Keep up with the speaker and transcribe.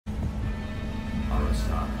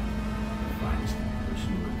stop. The finest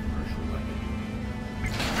personal and commercial weapon.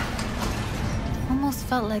 Almost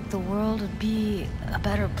felt like the world would be a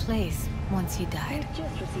better place once he died.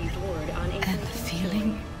 And the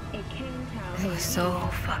feeling, it was so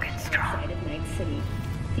fucking strong.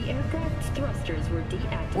 The aircraft's thrusters were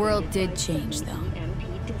deactivated. World did change, though.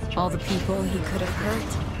 All the people he could have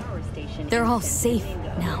hurt, they're all safe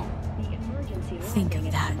now. Think of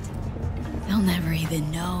that. They'll never even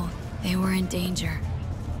know they were in danger.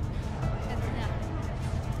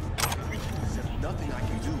 There's nothing I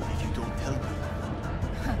can do if you don't help me.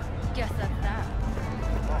 Guess that's that.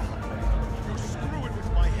 You screw it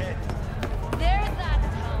with my head. There's that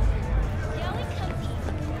tone. Yelling comes easy.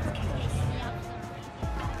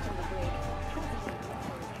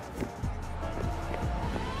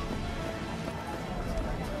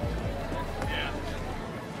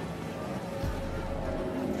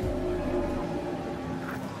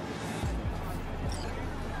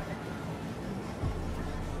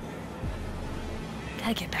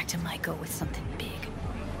 Gotta get back to Maiko with something big.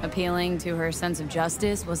 Appealing to her sense of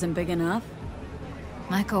justice wasn't big enough?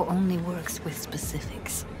 Maiko only works with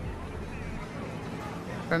specifics.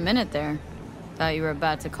 For a minute there, thought you were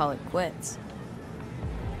about to call it quits.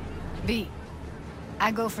 V,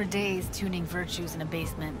 I go for days tuning virtues in a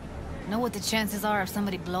basement. Know what the chances are of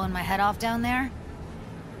somebody blowing my head off down there?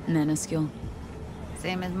 Minuscule.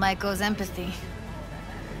 Same as Maiko's empathy.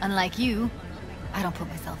 Unlike you, I don't put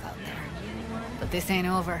myself out there. But this ain't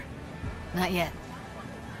over. Not yet.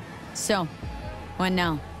 So, what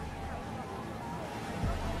now?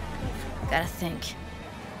 Gotta think.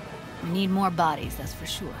 We need more bodies, that's for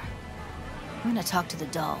sure. I'm gonna talk to the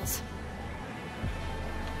dolls.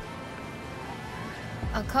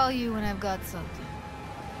 I'll call you when I've got something.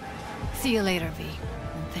 See you later, V.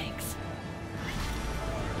 And thanks.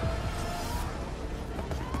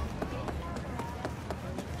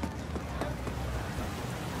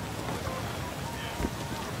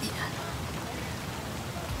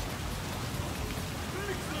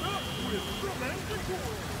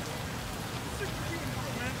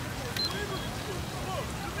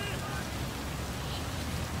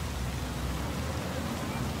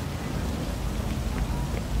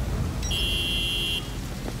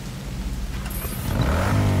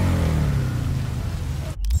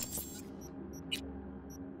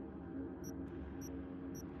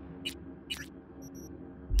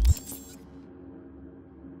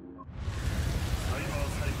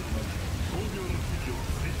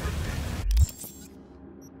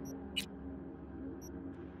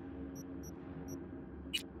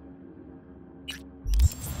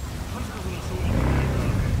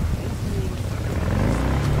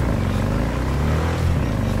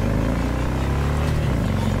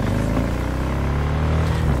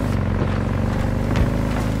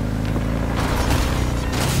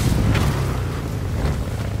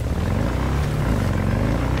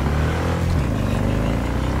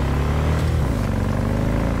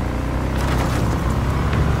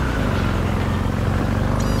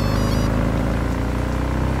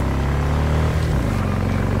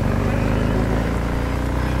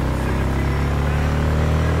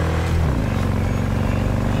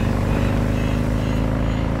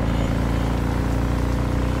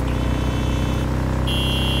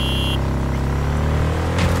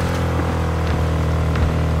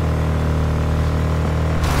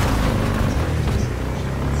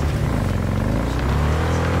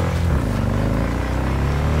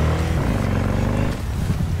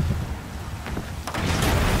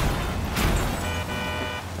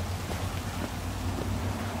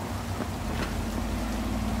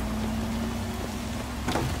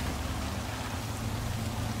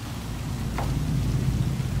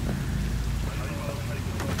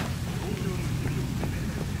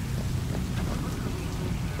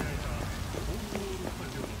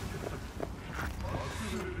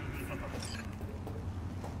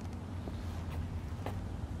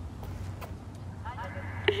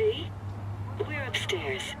 V? We're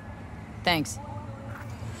upstairs. Thanks.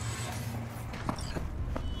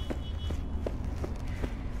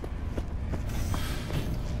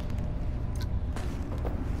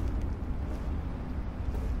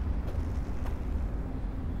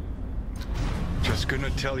 Just gonna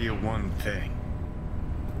tell you one thing.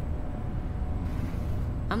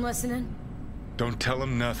 I'm listening. Don't tell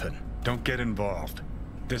him nothing. Don't get involved.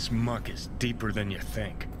 This muck is deeper than you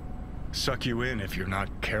think. Suck you in if you're not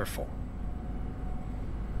careful.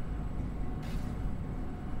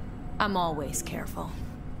 I'm always careful.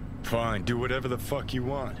 Fine, do whatever the fuck you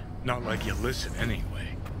want. Not like you listen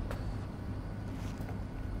anyway.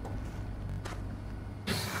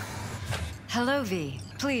 Hello, V.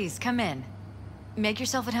 Please, come in. Make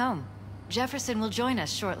yourself at home. Jefferson will join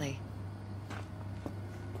us shortly.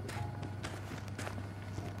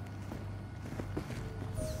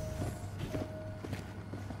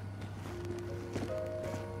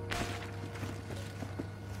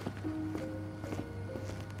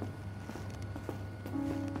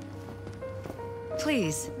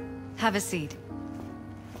 Please, have a seat.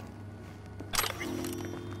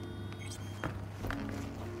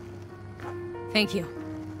 Thank you.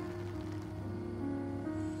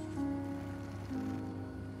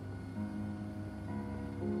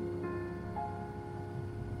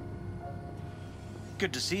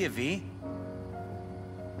 Good to see you, V.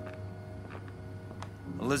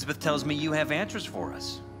 Elizabeth tells me you have answers for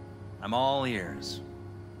us. I'm all ears.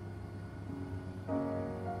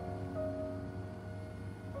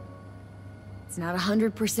 It's not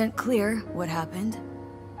 100% clear what happened.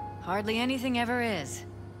 Hardly anything ever is.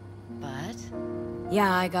 But...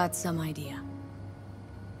 yeah, I got some idea.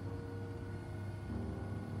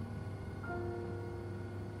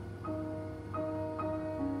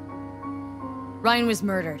 Ryan was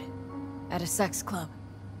murdered. At a sex club.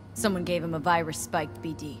 Someone gave him a virus-spiked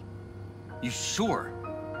BD. You sure?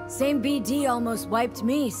 Same BD almost wiped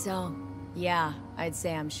me, so... yeah, I'd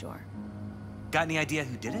say I'm sure. Got any idea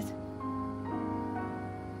who did it?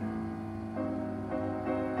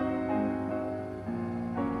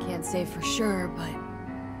 Can't say for sure, but...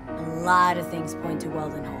 a lot of things point to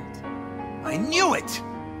Weldon Holt. I knew it!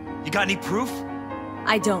 You got any proof?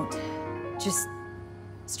 I don't. Just...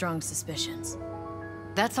 strong suspicions.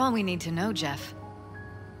 that's all we need to know, Jeff.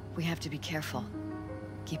 We have to be careful.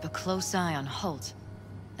 Keep a close eye on Holt.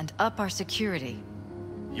 And up our security.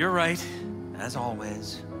 You're right. As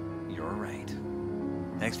always, you're right.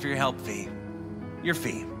 Thanks for your help, V. Your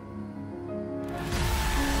fee.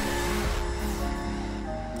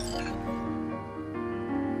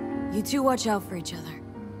 You two watch out for each other.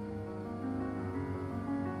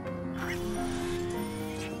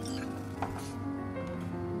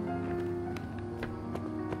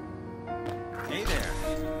 Hey there.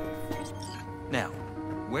 Now,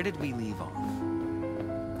 where did we leave off?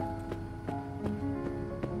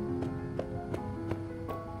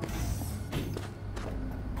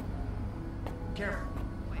 Careful.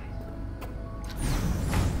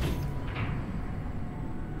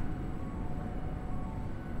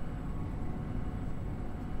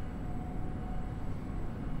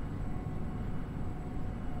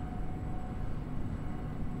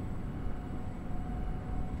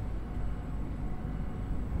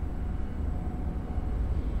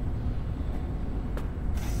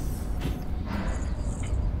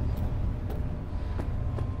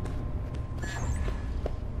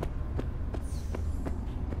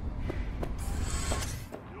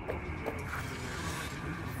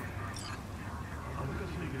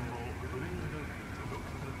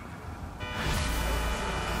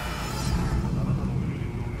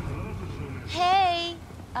 Hey,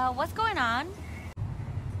 what's going on?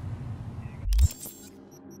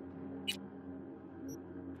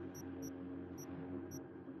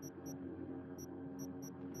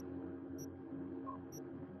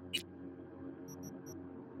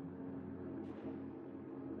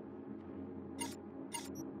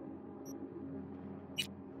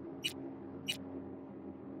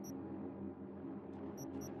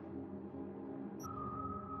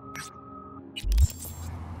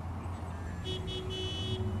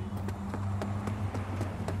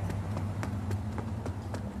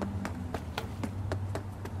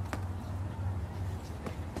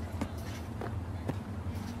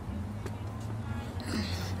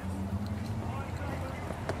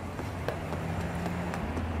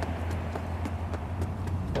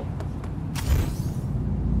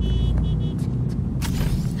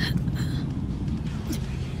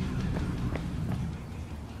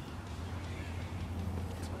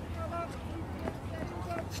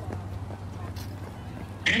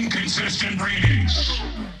 Inconsistent readings.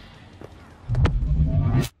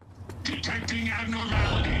 Detecting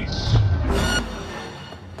abnormalities.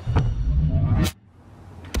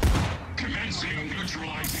 Commencing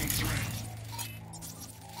neutralizing threat.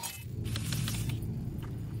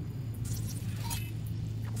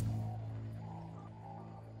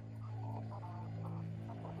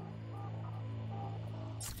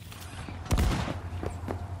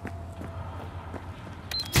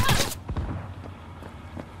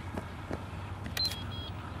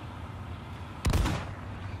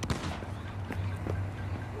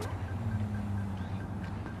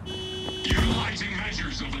 Utilizing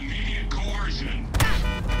measures of immediate coercion.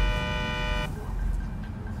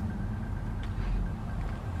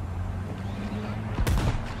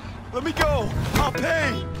 Let me go! I'll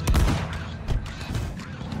pay!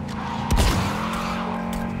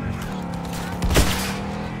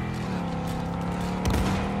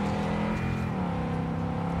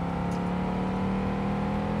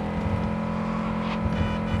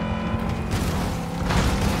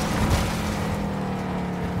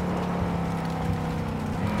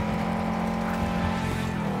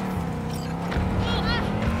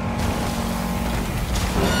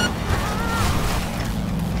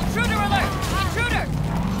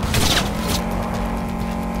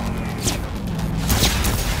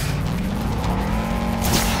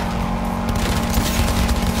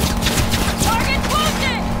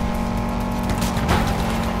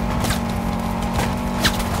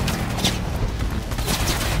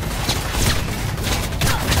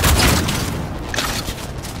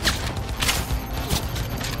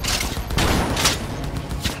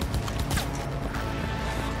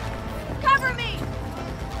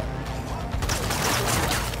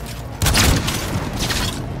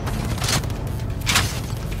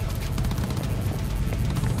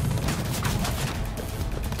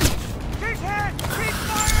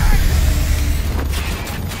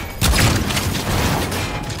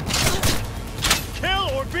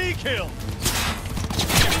 kill!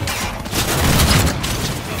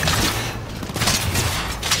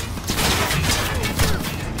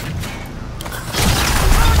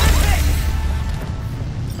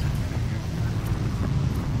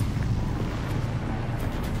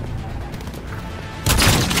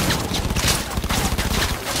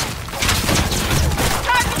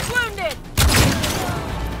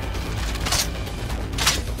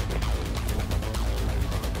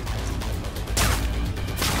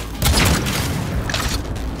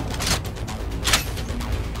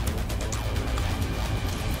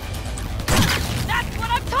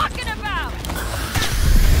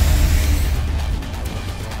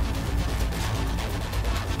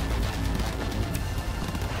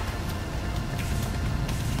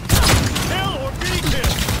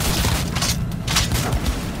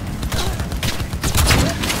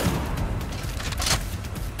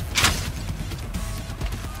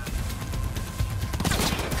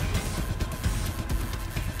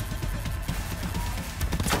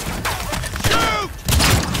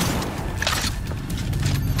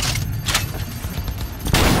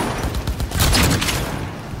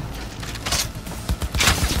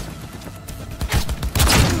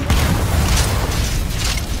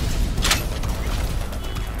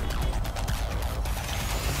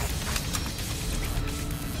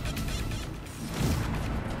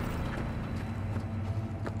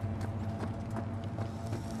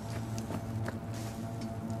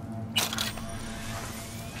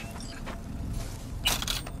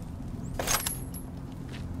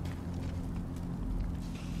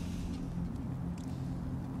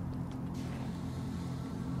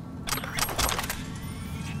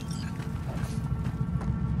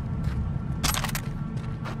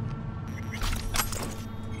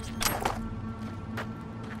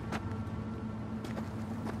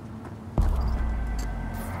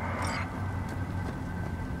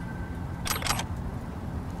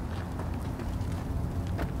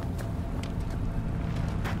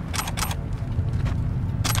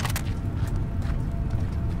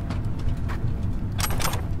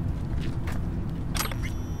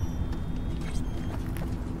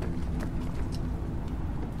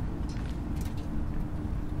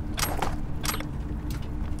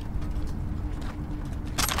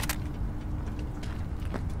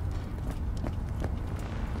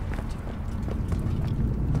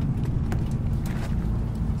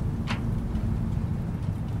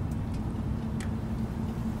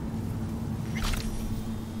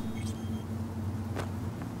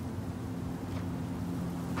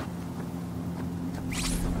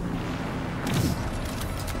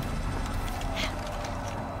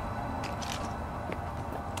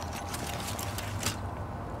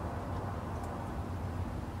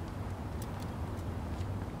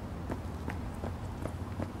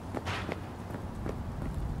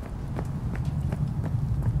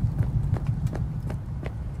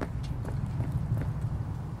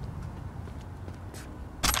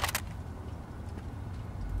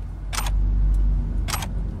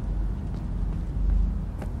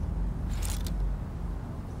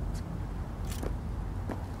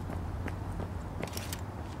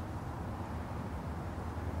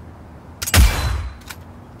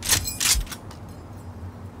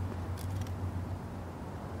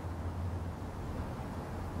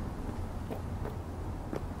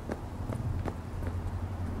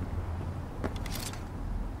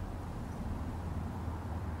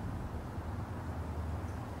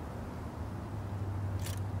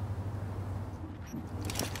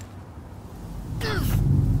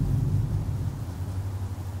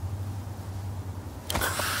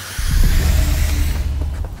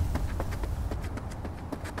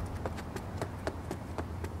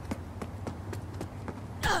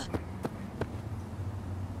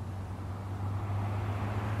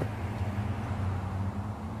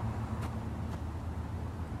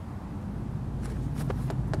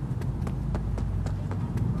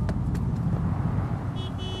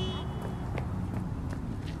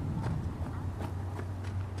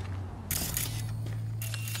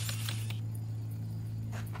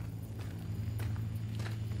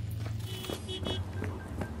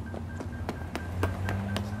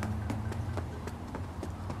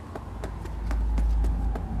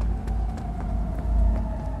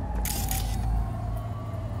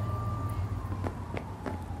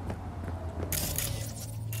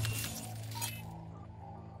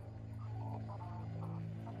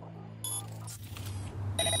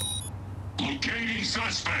 Locating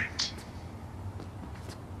suspect.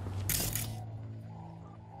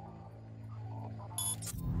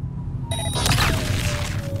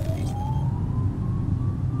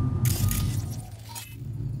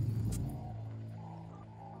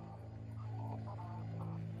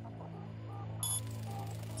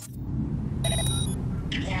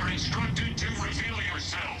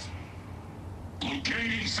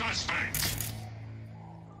 Locating suspect.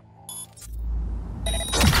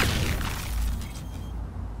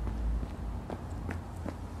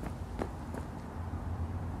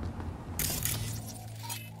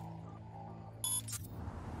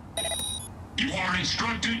 You are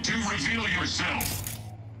instructed to reveal yourself.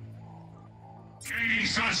 Locating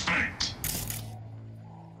suspect.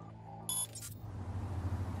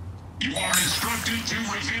 You are instructed to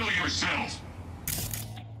reveal yourself.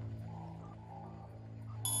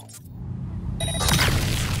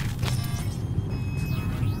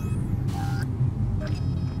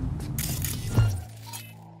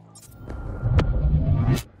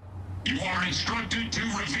 You are instructed to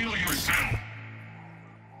reveal yourself.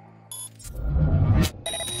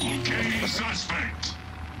 Locating suspect.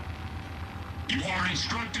 You are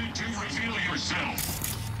instructed to reveal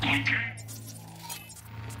yourself. Okay.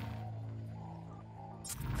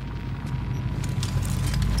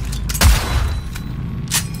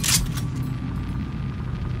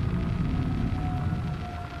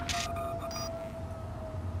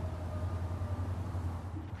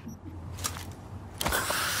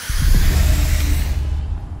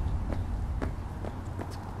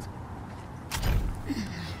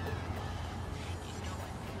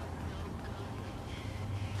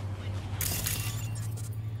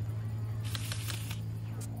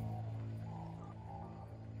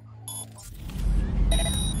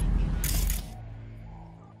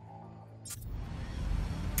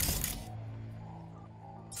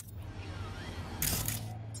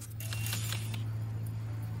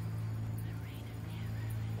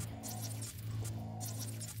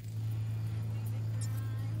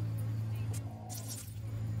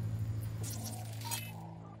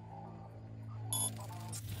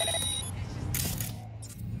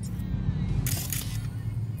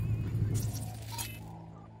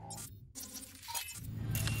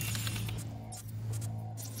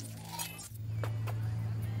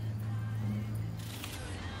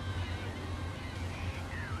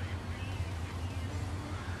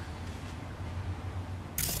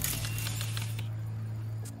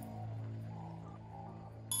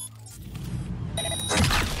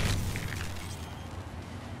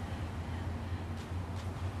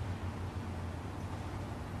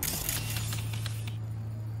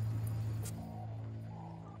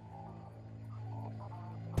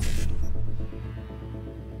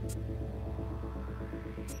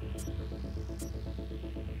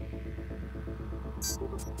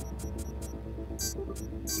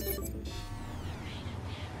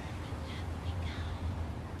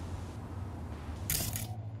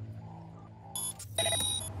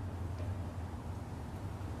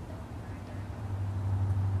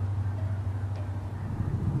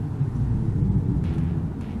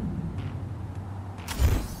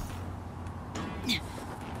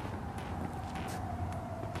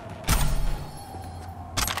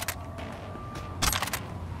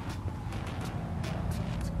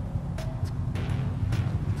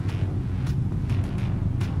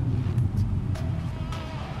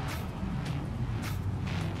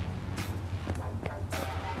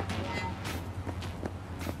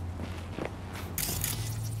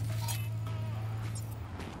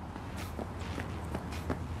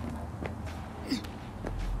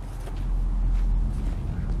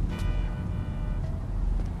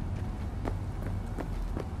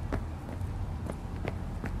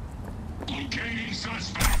 Locating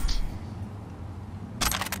suspect.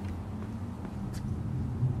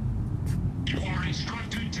 You are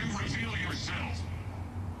instructed to reveal yourself.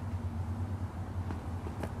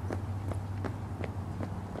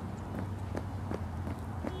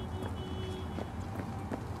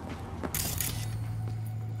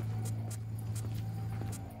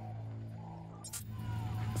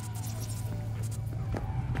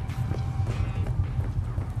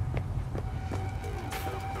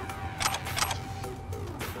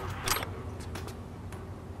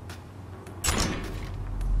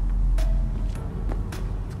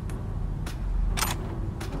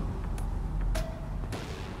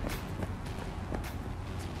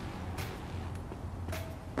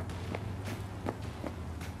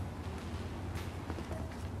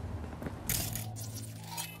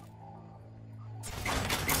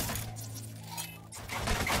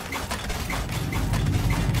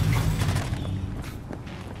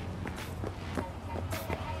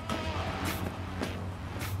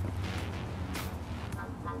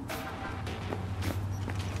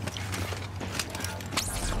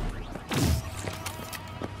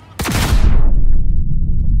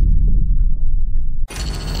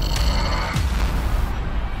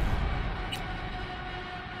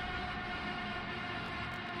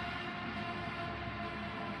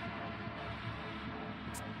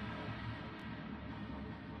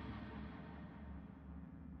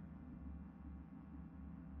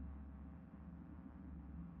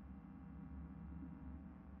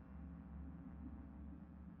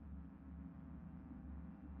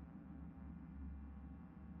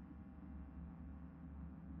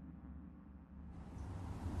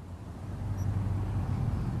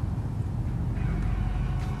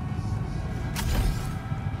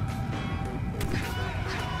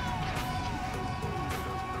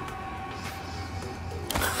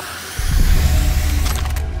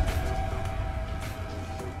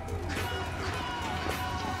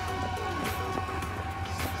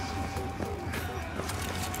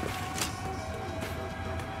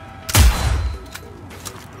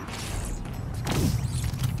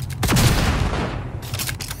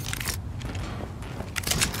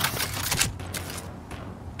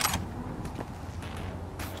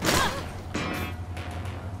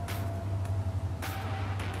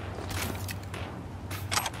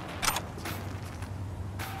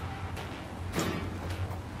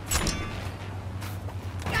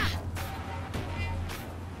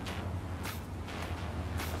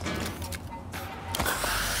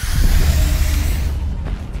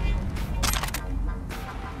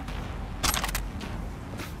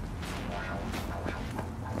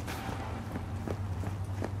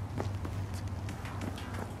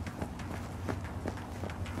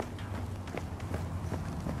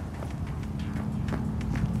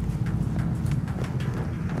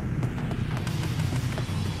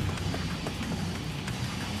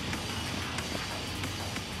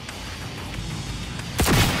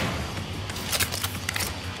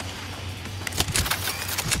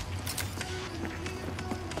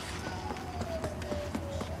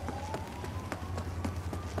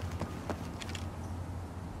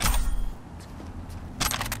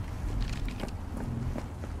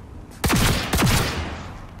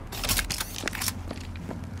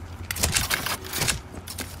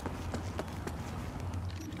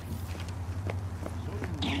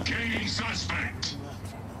 suspect.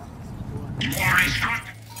 You are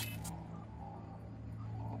instructed.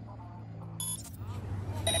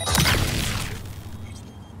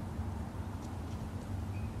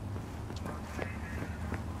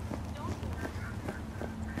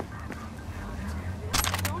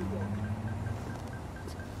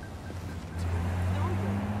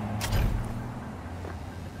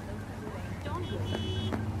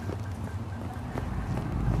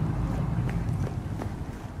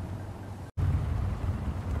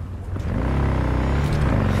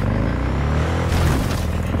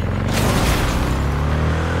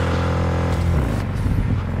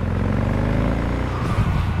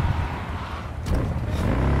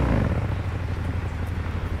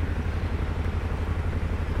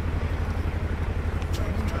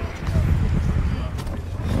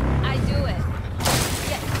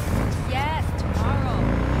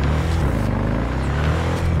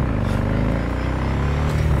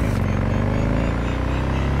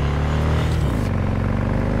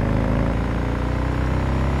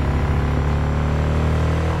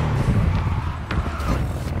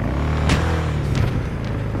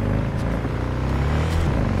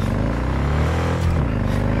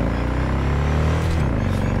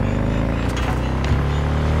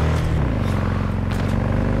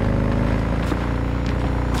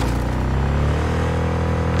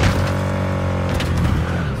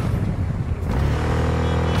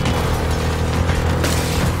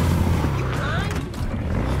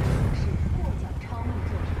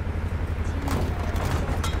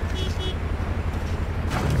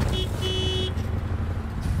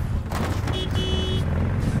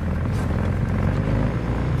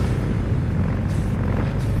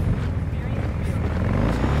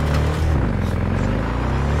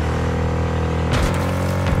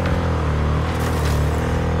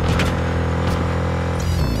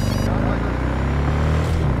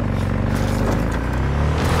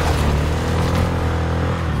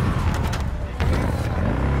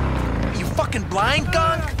 Blind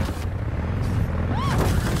gunk?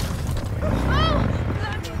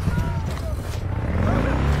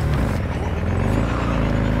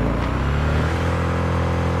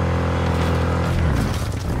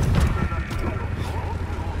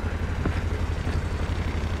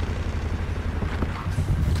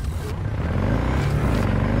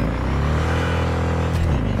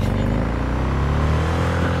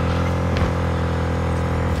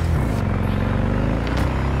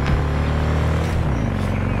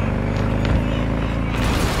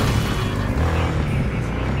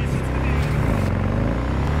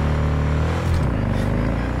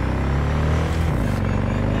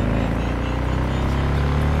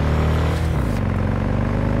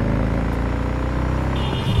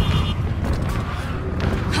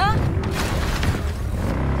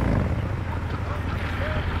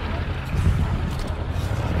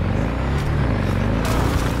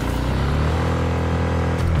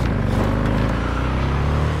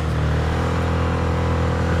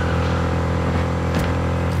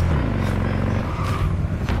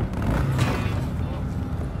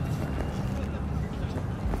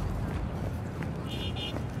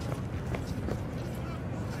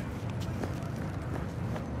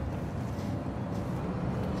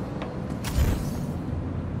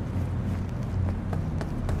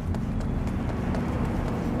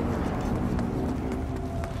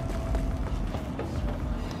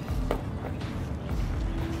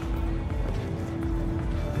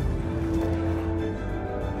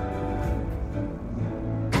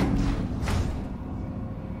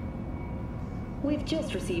 We've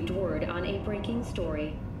just received word on a breaking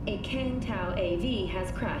story. A Kang Tao AV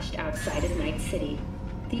has crashed outside of Night City.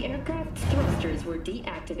 The aircraft's thrusters were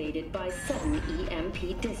deactivated by sudden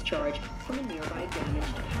EMP discharge from a nearby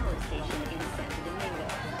damaged power station in Santo Domingo.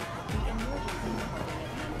 The emergency departing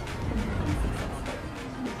attempt was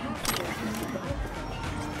unsuccessful. The passengers who survived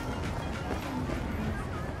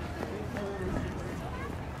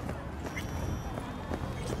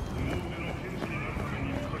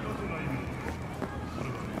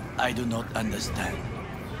I do not understand.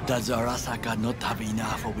 Does Arasaka not have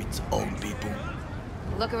enough of its own people?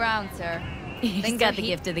 Look around, sir. He's got the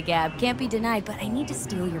gift of the gab. Can't be denied, but I need to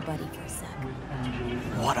steal your buddy for a sec.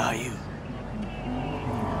 What are you?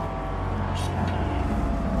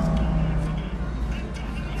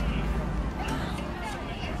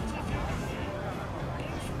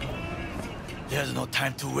 There's no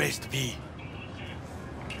time to waste, V.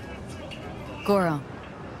 Goro,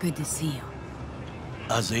 good to see you.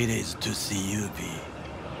 As it is to see you, V.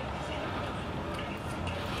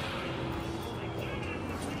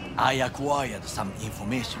 I acquired some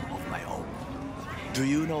information of my own. Do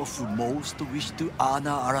you know who most wished to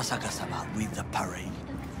honor Arasaka-sama with the parade?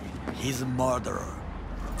 He's a murderer.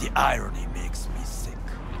 The irony makes me sick.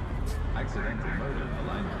 Accidental murder in the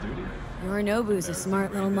line of duty. Yorinobu's a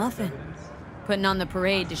smart little muffin. Putting on the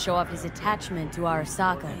parade to show off his attachment to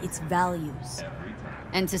Arasaka, its values,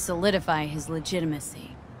 and to solidify his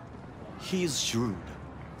legitimacy. He's shrewd.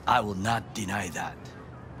 I will not deny that.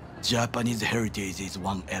 Japanese heritage is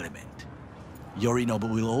one element.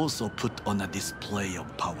 Yorinobu will also put on a display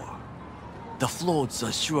of power. The floats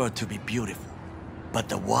are sure to be beautiful, but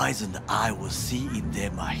the wizened eye will see in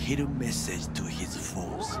them a hidden message to his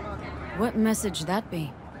foes. What message that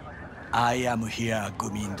be? I am here,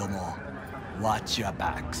 Gumin-domo. Watch your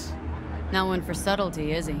backs. Not one for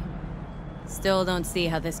subtlety, is he? Still don't see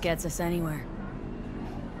how this gets us anywhere.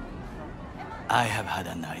 I have had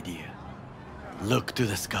an idea. Look to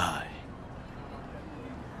the sky.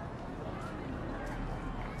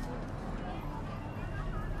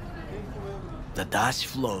 The dash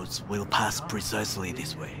floats will pass precisely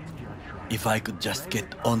this way. If I could just get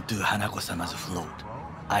onto Hanako-sama's float,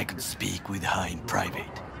 I could speak with her in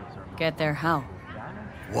private. Get there how?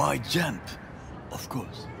 Why jump? Of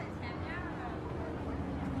course.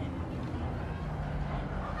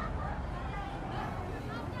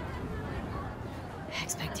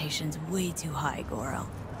 Expectations way too high, Goro.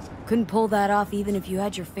 Couldn't pull that off even if you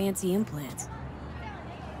had your fancy implants.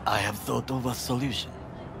 I have thought of a solution.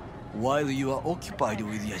 While you are occupied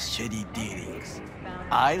with your shady dealings,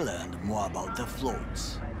 I learned more about the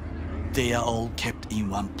floats. They are all kept in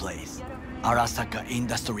one place, Arasaka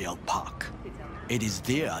Industrial Park. It is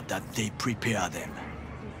there that they prepare them.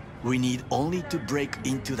 We need only to break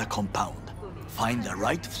into the compound, find the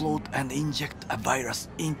right float and inject a virus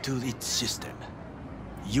into its system.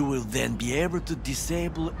 You will then be able to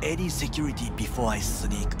disable any security before I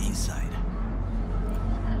sneak inside.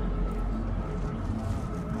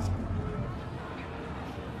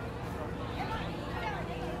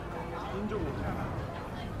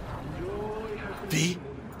 V?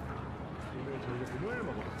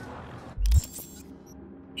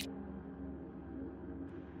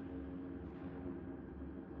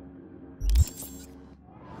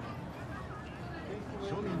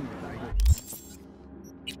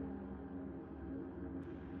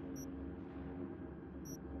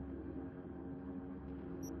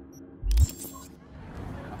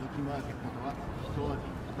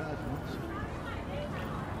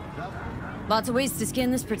 Lots of ways to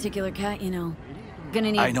skin this particular cat, you know.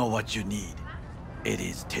 Gonna need— I know what you need. It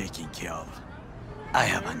is taken care of. I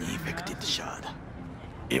have an infected shard.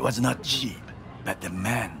 It was not cheap, but the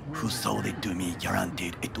man who sold it to me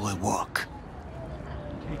guaranteed it will work.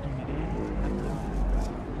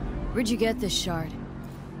 Where'd you get this shard?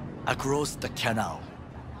 Across the canal.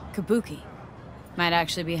 Kabuki. Might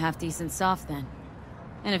actually be half decent soft then.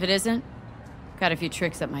 And if it isn't, got a few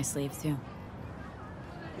tricks up my sleeve too.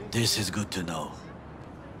 This is good to know.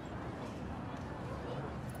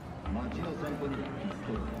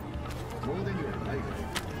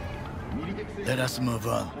 Let us move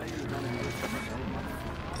on.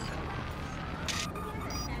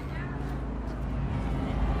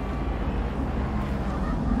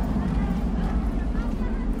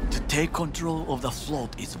 To take control of the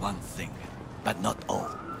float is one thing, but not all.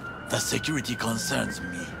 The security concerns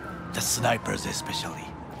me, the snipers especially.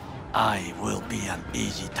 I will be an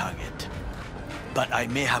easy target. But I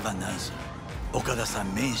may have an answer.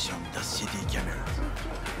 Okada-san mentioned the city cameras.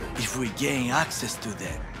 If we gain access to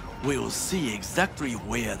them, we will see exactly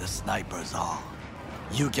where the snipers are.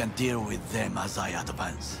 You can deal with them as I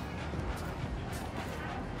advance.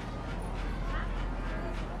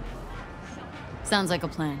 Sounds like a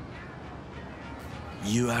plan.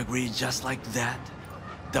 You agree just like that?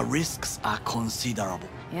 The risks are considerable.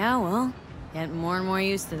 Yeah, well, getting more and more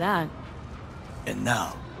used to that. And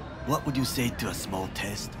now, what would you say to a small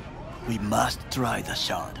test? We must try the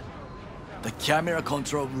shard. The camera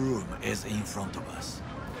control room is in front of us.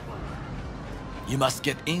 You must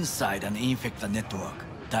get inside and infect the network.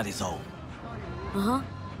 That is all. Uh-huh.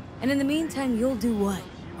 And in the meantime, you'll do what?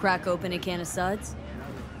 Crack open a can of suds?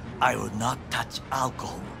 I will not touch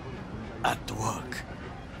alcohol. At work,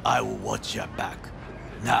 I will watch your back.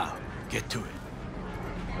 Now, get to it.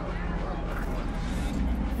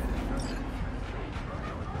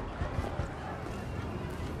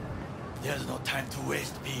 There's no time to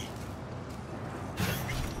waste, B.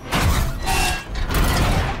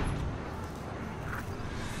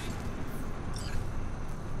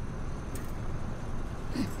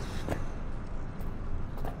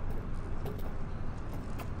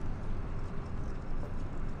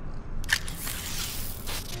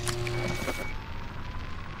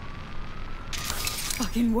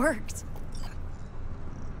 fucking worked.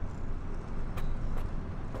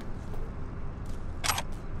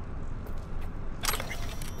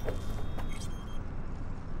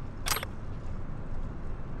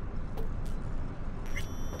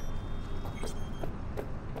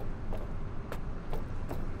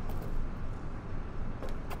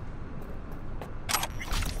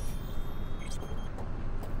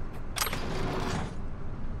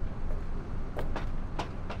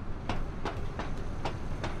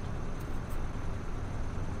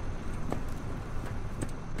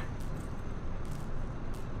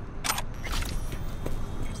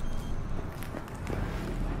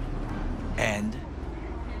 And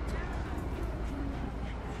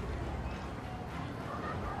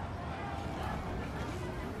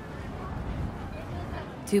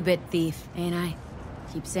two-bit thief, ain't I?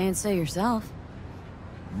 Keep saying so yourself.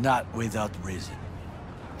 not without reason.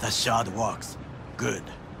 The shard works. Good.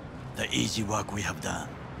 The easy work we have done.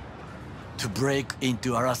 To break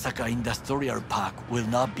into Arasaka Industrial Park will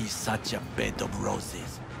not be such a bed of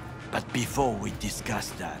roses. But before we discuss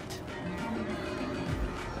that...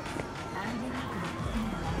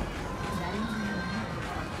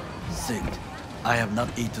 Sit. I have not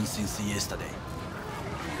eaten since yesterday.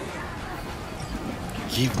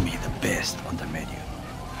 Give me the best on the menu.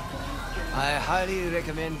 I highly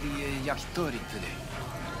recommend the yakitori today.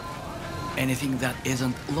 Anything that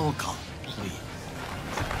isn't local, please.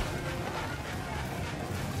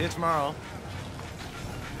 See you tomorrow.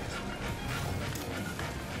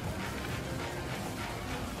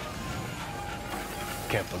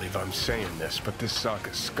 Can't believe I'm saying this, but this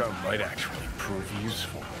Sokka scum might actually prove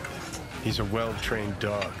useful. He's a well-trained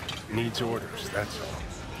dog. Needs orders, that's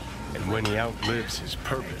all. And when he outlives his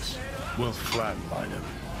purpose, we'll flatline him.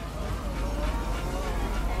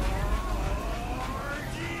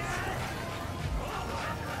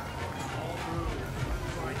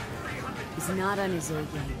 He's not on his A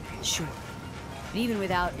game, sure. But even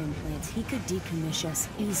without implants, he could decommission us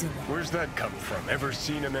easily. Where's that come from? Ever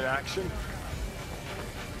seen him in action?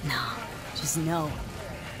 No, just know.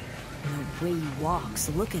 And the way he walks,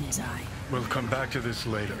 the look in his eye. We'll come back to this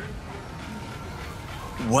later.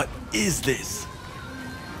 What is this?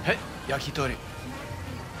 Hey, yakitori.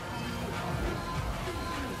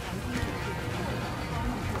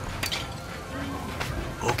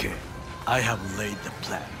 Okay, I have laid the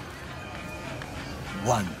plan.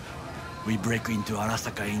 1. We break into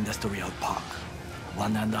Arasaka Industrial Park.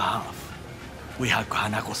 1.5. We hack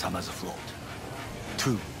Hanako-sama's float.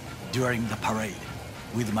 2. During the parade,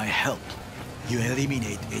 with my help, you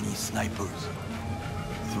eliminate any snipers.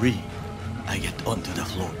 3. I get onto the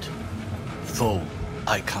float. 4.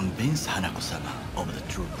 I convince Hanako-sama of the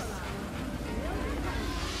truth.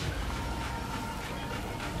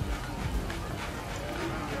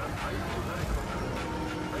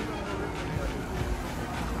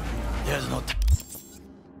 There's no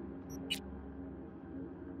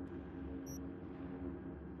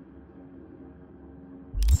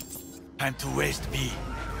time to waste, V.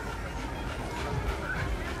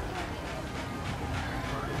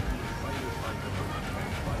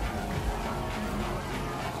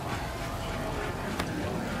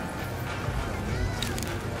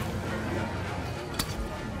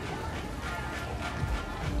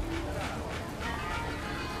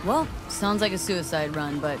 Well, sounds like a suicide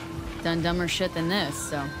run, but done dumber shit than this,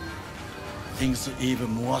 so... Things even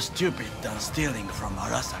more stupid than stealing from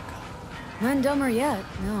Arasaka. None dumber yet,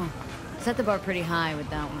 no. Set the bar pretty high with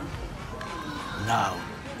that one. Now,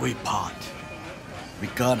 we part.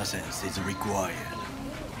 Reconnaissance is required.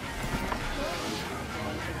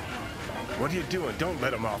 What are you doing? Don't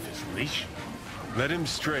let him off his leash. Let him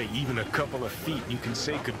stray even a couple of feet. You can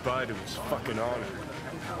say goodbye to his fucking honor.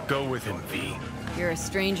 Go with him, V. You're a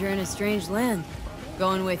stranger in a strange land.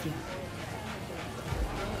 Going with you.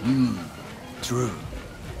 True.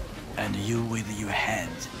 And you with your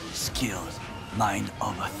hands, skills, mind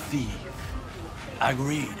of a thief.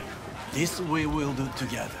 Agreed. This we will do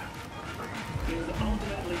together.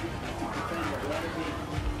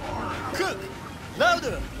 Cook!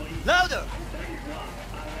 Louder! Louder!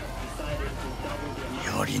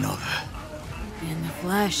 Yorinobu. In the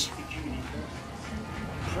flesh.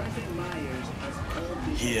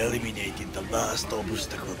 He eliminated the last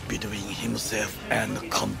obstacle between himself and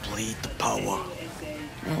complete power.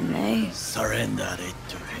 And they... Surrendered it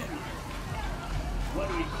to him. What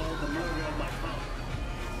do we call the murder of my father?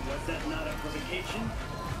 Was that not a provocation?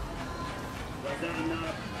 Was that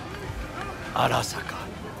not... Arasaka,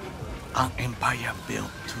 an empire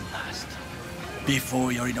built to last.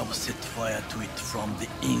 Before Yorinobu set fire to it from the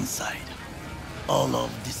inside. All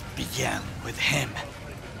of this began with him.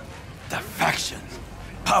 The factions,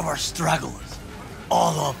 power struggles,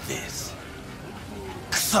 all of this.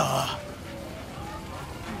 Kusa!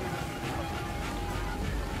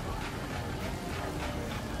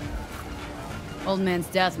 Old man's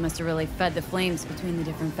death must have really fed the flames between the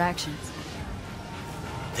different factions.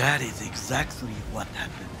 That is exactly what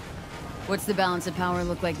happened. What's the balance of power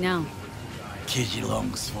look like now? Kiji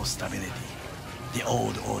longs for stability. The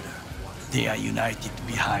old order. They are united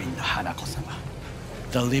behind Hanako-sama.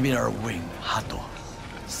 The liberal wing, Hato,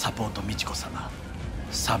 support Michiko-sama,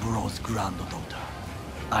 Saburo's granddaughter.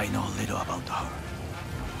 I know little about her.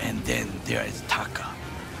 And then there is Taka,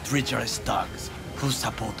 treacherous thugs who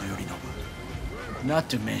support Yorinobu. Not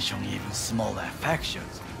to mention even smaller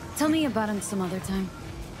factions. Tell me about him some other time.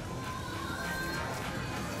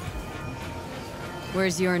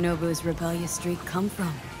 Where's Yorinobu's rebellious streak come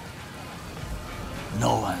from?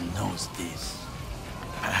 No one knows this.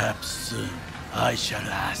 Perhaps soon I shall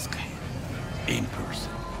ask him in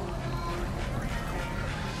person.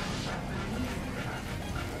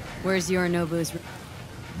 Where's Yorinobu's...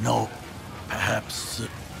 No, perhaps soon.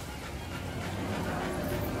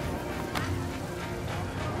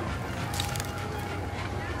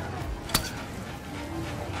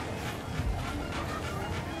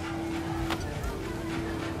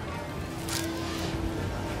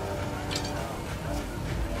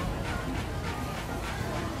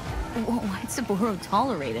 Why'd Saburo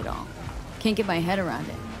tolerate it all? Can't get my head around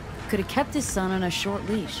it. Could have kept his son on a short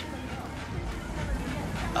leash.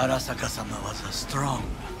 Arasaka-sama was a strong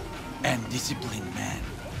and disciplined man.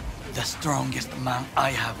 The strongest man I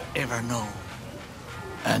have ever known.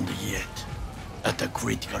 And yet, at a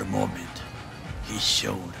critical moment, he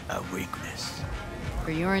showed a weakness.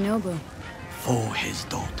 For Yorinobu. For his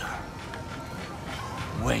daughter.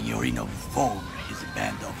 When Yorinobu formed his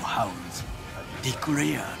band of hounds,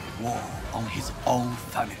 declared war on his own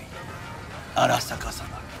family,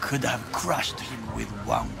 Arasaka-sama could have crushed him with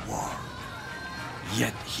one word.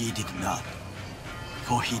 Yet he did not,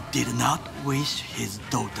 for he did not wish his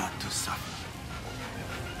daughter to suffer.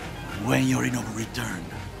 When Yorinobu returned,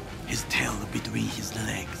 his tail between his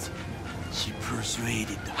legs, she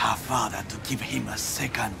persuaded her father to give him a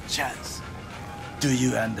second chance. Do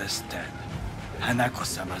you understand?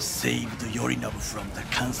 Hanako-sama saved Yorinobu from the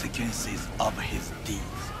consequences of his deeds.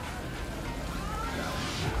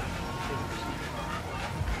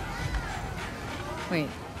 Wait.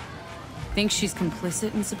 Think she's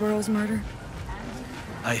complicit in Saburo's murder?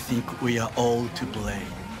 I think we are all to blame.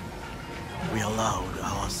 We allowed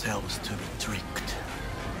ourselves to be tricked.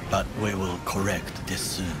 But we will correct this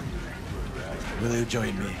soon. Will you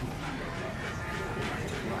join me?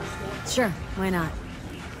 Sure, why not?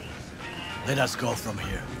 Let us go from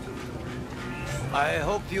here. I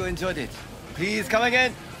hope you enjoyed it. Please come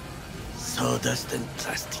again. Sawdust and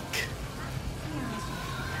plastic.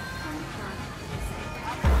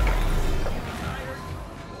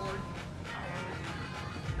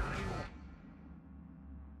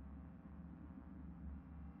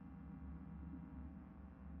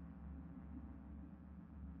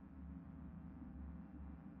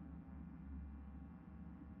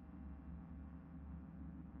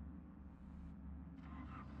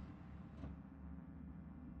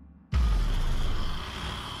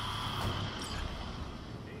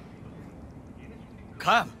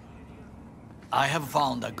 Come. I have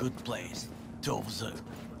found a good place to observe.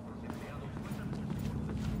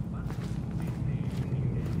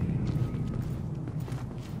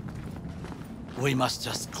 We must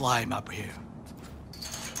just climb up here.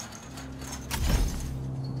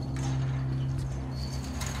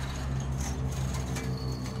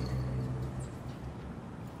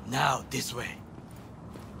 Now, this way.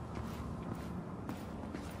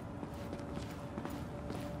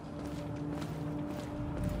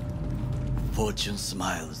 Fortune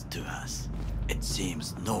smiles to us. It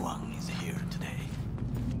seems no one is here today.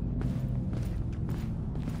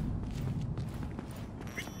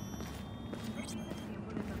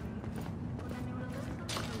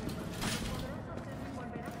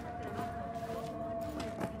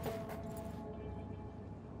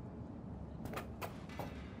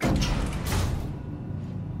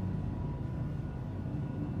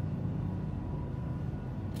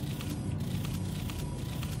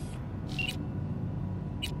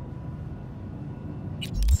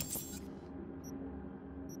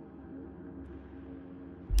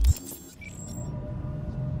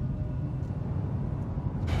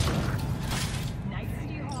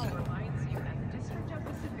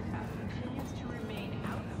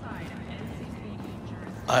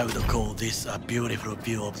 I would call this a beautiful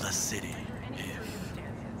view of the city,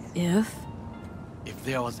 if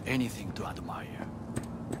there was anything to admire.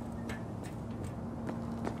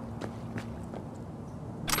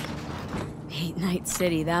 Night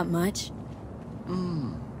City that much?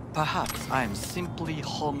 Perhaps I am simply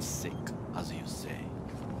homesick, as you say.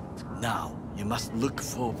 Now, you must look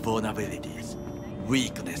for vulnerabilities,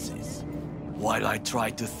 weaknesses, while I try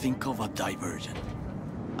to think of a diversion.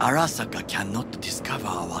 Arasaka cannot discover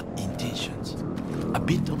our intentions. A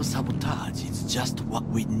bit of sabotage is just what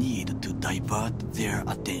we need to divert their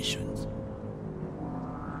attentions.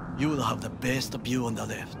 You will have the best view on the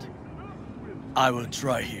left. I will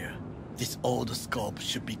try here. This old scope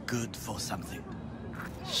should be good for something.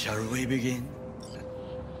 Shall we begin?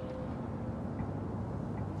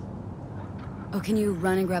 Oh, can you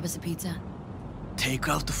run and grab us a pizza? Take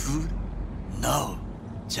out the food? No.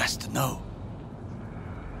 Just no.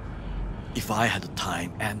 If I had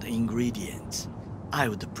time and ingredients, I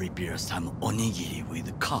would prepare some onigiri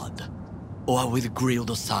with cod, or with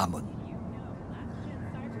grilled salmon.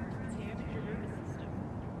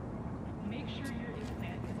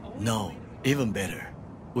 No, even better,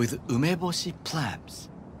 with umeboshi clams.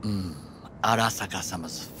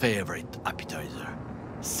 Arasaka-sama's favorite appetizer.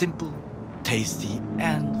 Simple, tasty,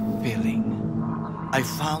 and filling. I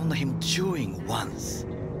found him chewing once,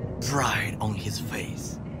 pride on his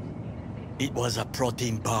face. It was a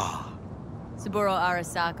protein bar. Saburo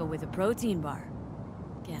Arasaka with a protein bar.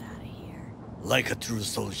 Get out of here. Like a true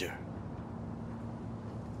soldier.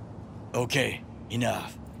 Okay,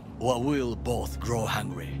 enough. Or we'll both grow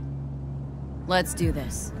hungry. Let's do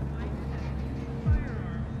this.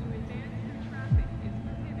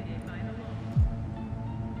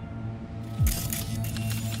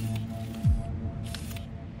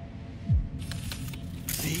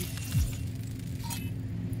 See?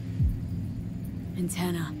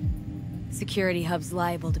 Antenna. Security hub's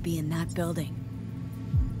liable to be in that building.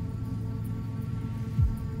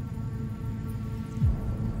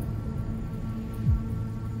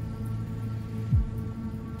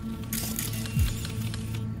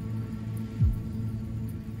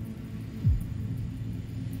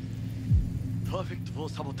 Perfect for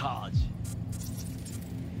sabotage.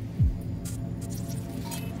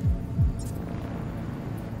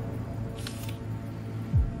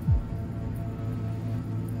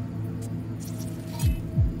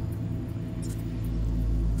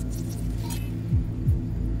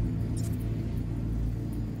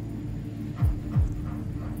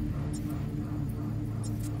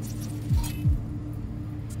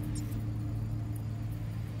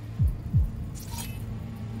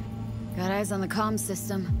 Got eyes on the comm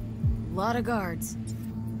system. Lot of guards.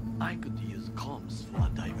 I could use comms for a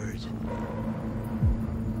diversion.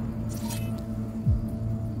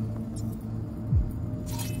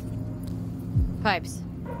 Pipes.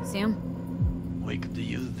 See 'em? We could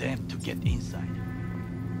use them to get inside.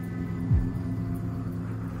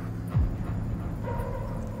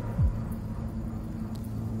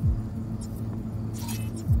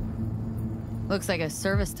 Looks like a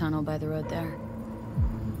service tunnel by the road there.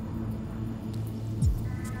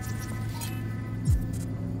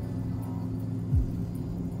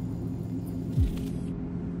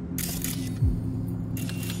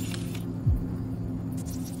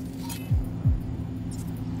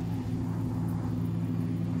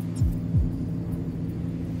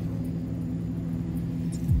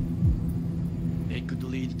 They could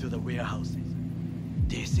lead to the warehouses.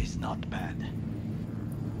 This is not bad.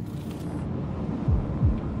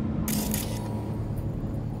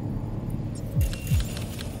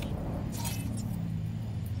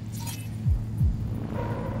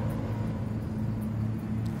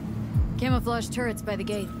 Camouflage turrets by the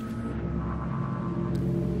gate.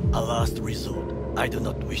 A last resort. I do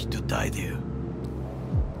not wish to die there.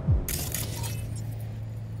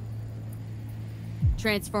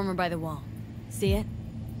 Transformer by the wall. See it?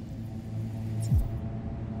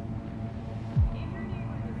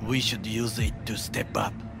 We should use it to step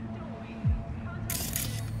up.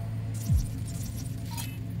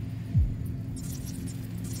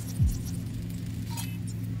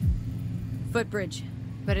 Footbridge,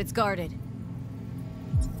 but it's guarded.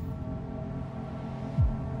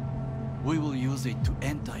 We will use it to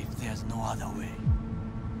enter if there's no other way.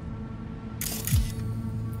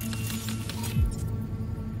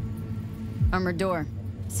 Armored door,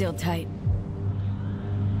 sealed tight.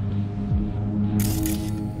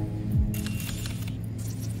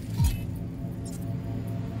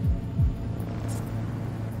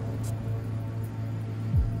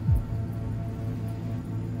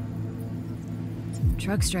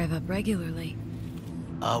 Trucks drive up regularly.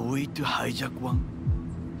 Are we to hijack one?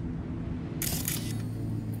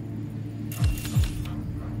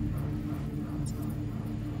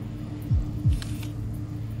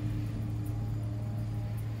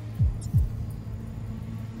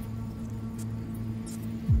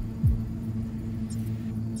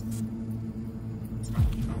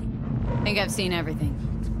 think I've seen everything.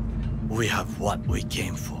 We have what we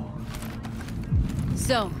came for.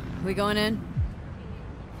 So, we going in?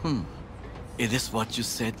 Is this what you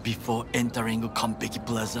said before entering Konpeki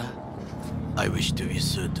Plaza? I wish to be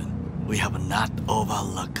certain we have not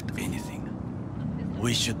overlooked anything.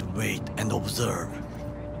 We should wait and observe.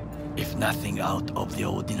 If nothing out of the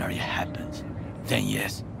ordinary happens, then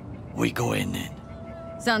yes, we go in.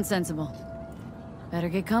 Sounds sensible. Better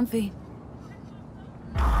get comfy.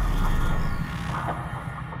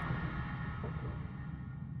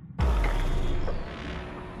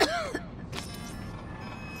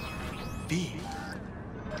 B.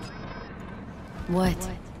 What?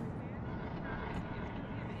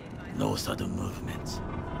 No sudden movements.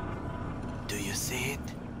 Do you see it?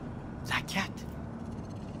 That cat?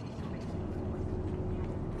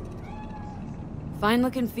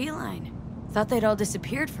 Fine-looking feline. Thought they'd all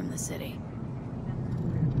disappeared from the city.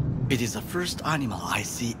 It is the first animal I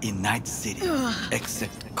see in Night City,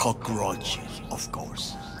 except cockroaches, of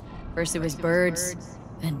course. First it was birds,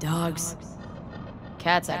 then dogs.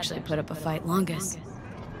 Cats actually put up a fight longest.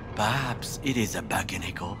 Perhaps it is a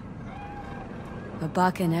bakeneko. A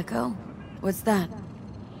bakeneko? What's that?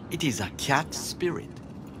 It is a cat spirit.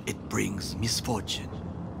 It brings misfortune,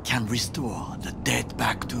 can restore the dead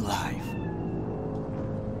back to life.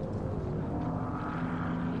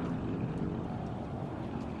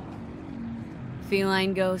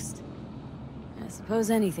 Feline ghost? I suppose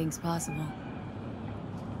anything's possible.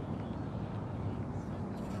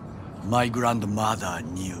 My grandmother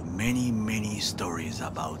knew many stories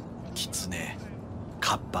about kitsune,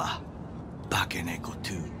 kappa, bakeneko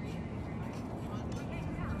too.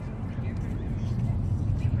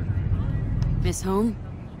 Miss Home?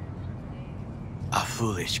 A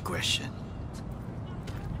foolish question.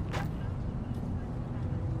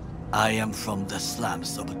 I am from the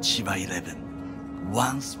slums of Chiba 11.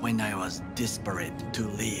 Once when I was desperate to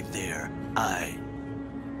leave there,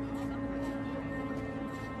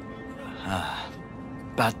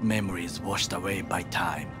 bad memories washed away by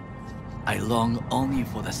time. I long only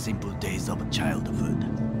for the simple days of childhood.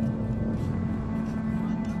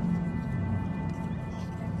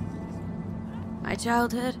 My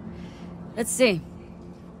childhood? Let's see.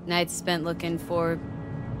 Nights spent looking for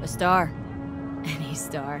a star. Any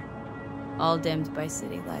star. All dimmed by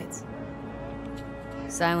city lights.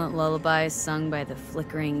 Silent lullabies sung by the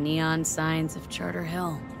flickering neon signs of Charter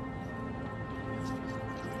Hill.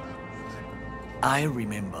 I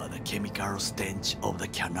remember the chemical stench of the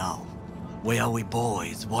canal, where we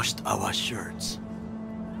boys washed our shirts.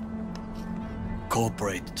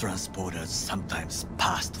 Corporate transporters sometimes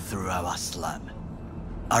passed through our slum,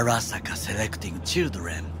 Arasaka selecting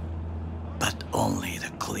children, but only the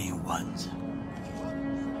clean ones.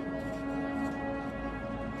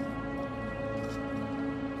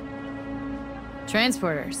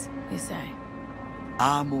 Transporters, you say?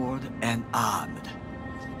 Armored and armed.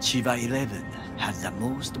 Chiba 11 has the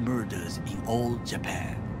most murders in all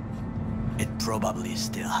Japan. It probably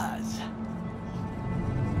still has.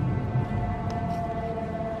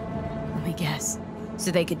 Let me guess.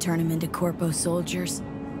 So they could turn him into Corpo soldiers?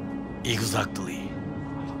 Exactly.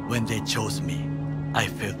 When they chose me, I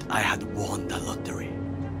felt I had won the lottery.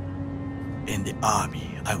 In the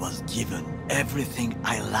army, I was given everything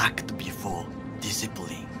I lacked before: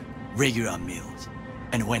 discipline, regular meals,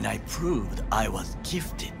 and when I proved I was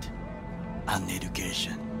gifted, an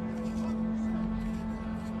education.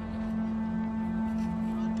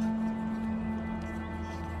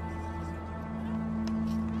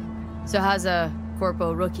 So how's a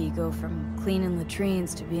Corpo rookie go from cleaning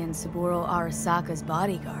latrines to being Saburo Arasaka's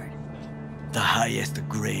bodyguard? The highest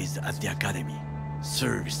grades at the academy,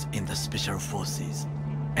 service in the special forces,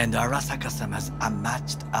 and Arasaka-sama's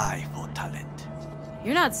unmatched eye for talent.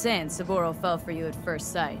 You're not saying Saburo fell for you at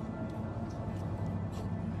first sight.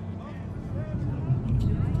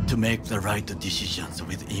 To make the right decisions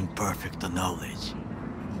with imperfect knowledge,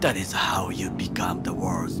 that is how you become the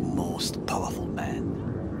world's most powerful man.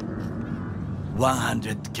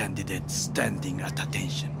 100 candidates standing at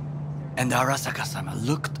attention, and Arasaka-sama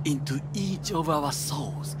looked into each of our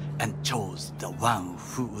souls and chose the one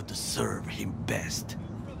who would serve him best.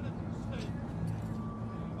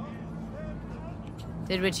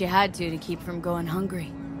 Did what you had to keep from going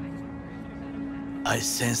hungry. I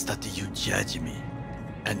sense that you judge me,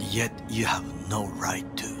 and yet you have no right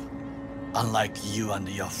to. Unlike you and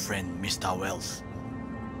your friend Mr. Wells,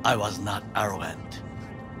 I was not arrogant.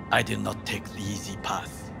 I did not take the easy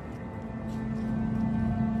path.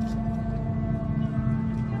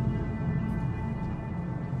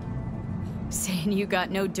 Saying you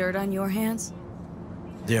got no dirt on your hands?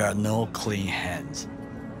 There are no clean hands.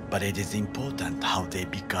 but it is important how they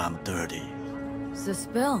become dirty. So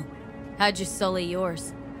spill. How'd you sully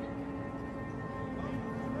yours?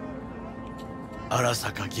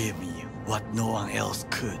 Arasaka gave me what no one else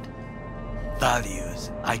could.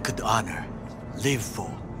 Values I could honor, live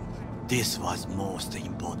for. This was most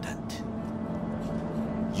important.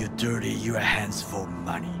 You dirty your hands for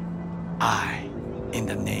money. I, in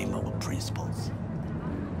the name of principles.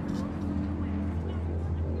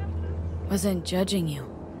 Wasn't judging you.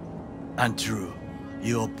 Untrue.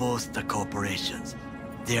 You oppose the corporations,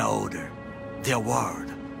 their order, their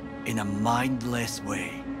word, in a mindless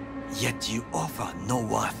way. Yet you offer no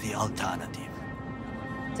worthy alternative.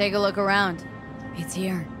 Take a look around. It's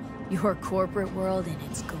here. Your corporate world in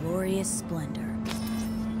its glorious splendor.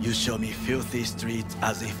 You show me filthy streets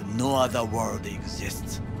as if no other world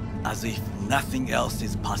exists. As if nothing else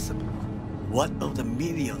is possible. What of the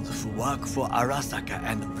millions who work for Arasaka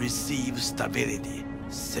and receive stability,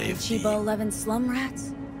 safety? The Chiba 11 slum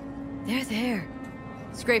rats? They're there.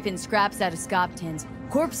 Scraping scraps out of scop tins.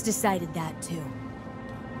 Corpse decided that too.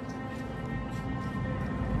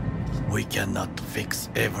 We cannot fix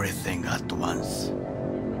everything at once.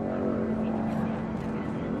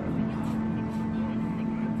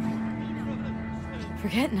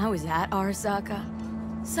 Forgetting I was at Arasaka?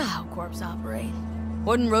 Saw how corps operate.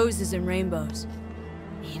 Wasn't roses and rainbows.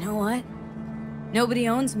 You know what? Nobody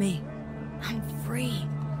owns me. I'm free.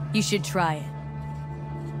 You should try it.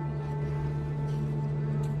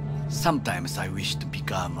 Sometimes I wish to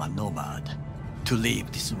become a nomad. To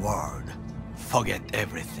leave this world. Forget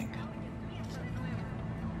everything.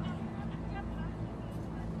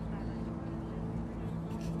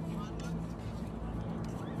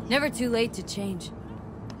 Never too late to change.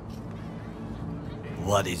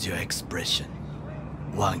 What is your expression?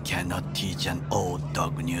 One cannot teach an old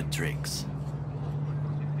dog new tricks.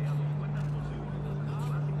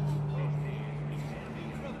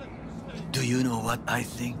 Do you know what I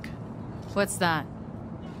think? What's that?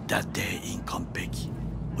 That day in Konpeki,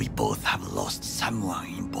 we both have lost someone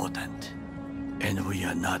important. And we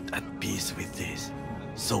are not at peace with this.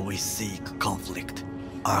 So we seek conflict,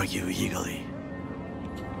 argue eagerly.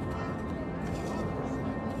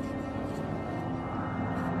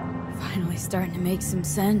 Finally starting to make some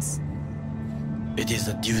sense. It is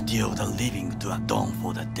the duty of the living to atone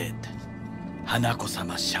for the dead.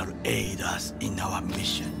 Hanako-sama shall aid us in our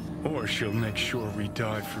mission. Or she'll make sure we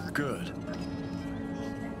die for good.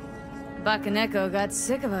 Bakaneko got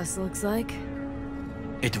sick of us, looks like.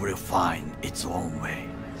 It will find its own way.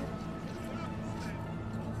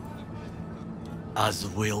 As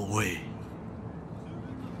will we.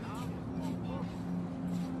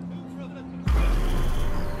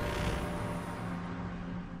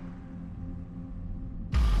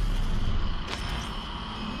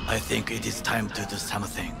 I think it is time to do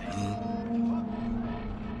something.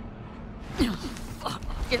 Fuck,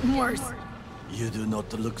 getting worse. You do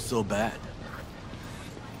not look so bad.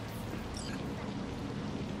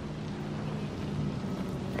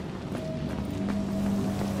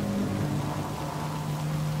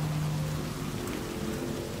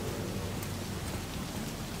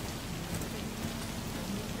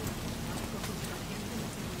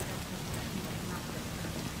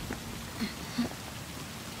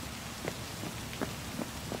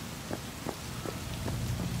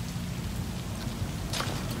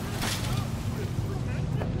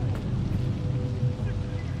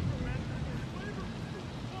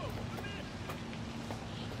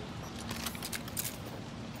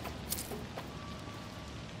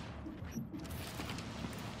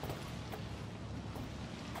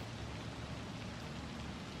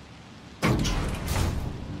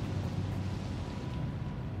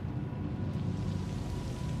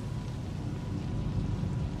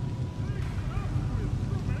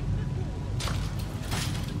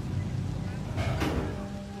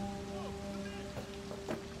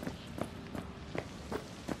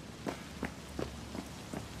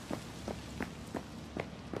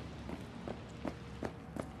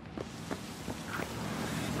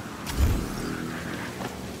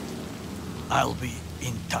 I'll be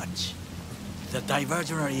in touch. The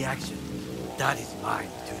diversionary action, that is mine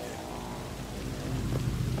to do.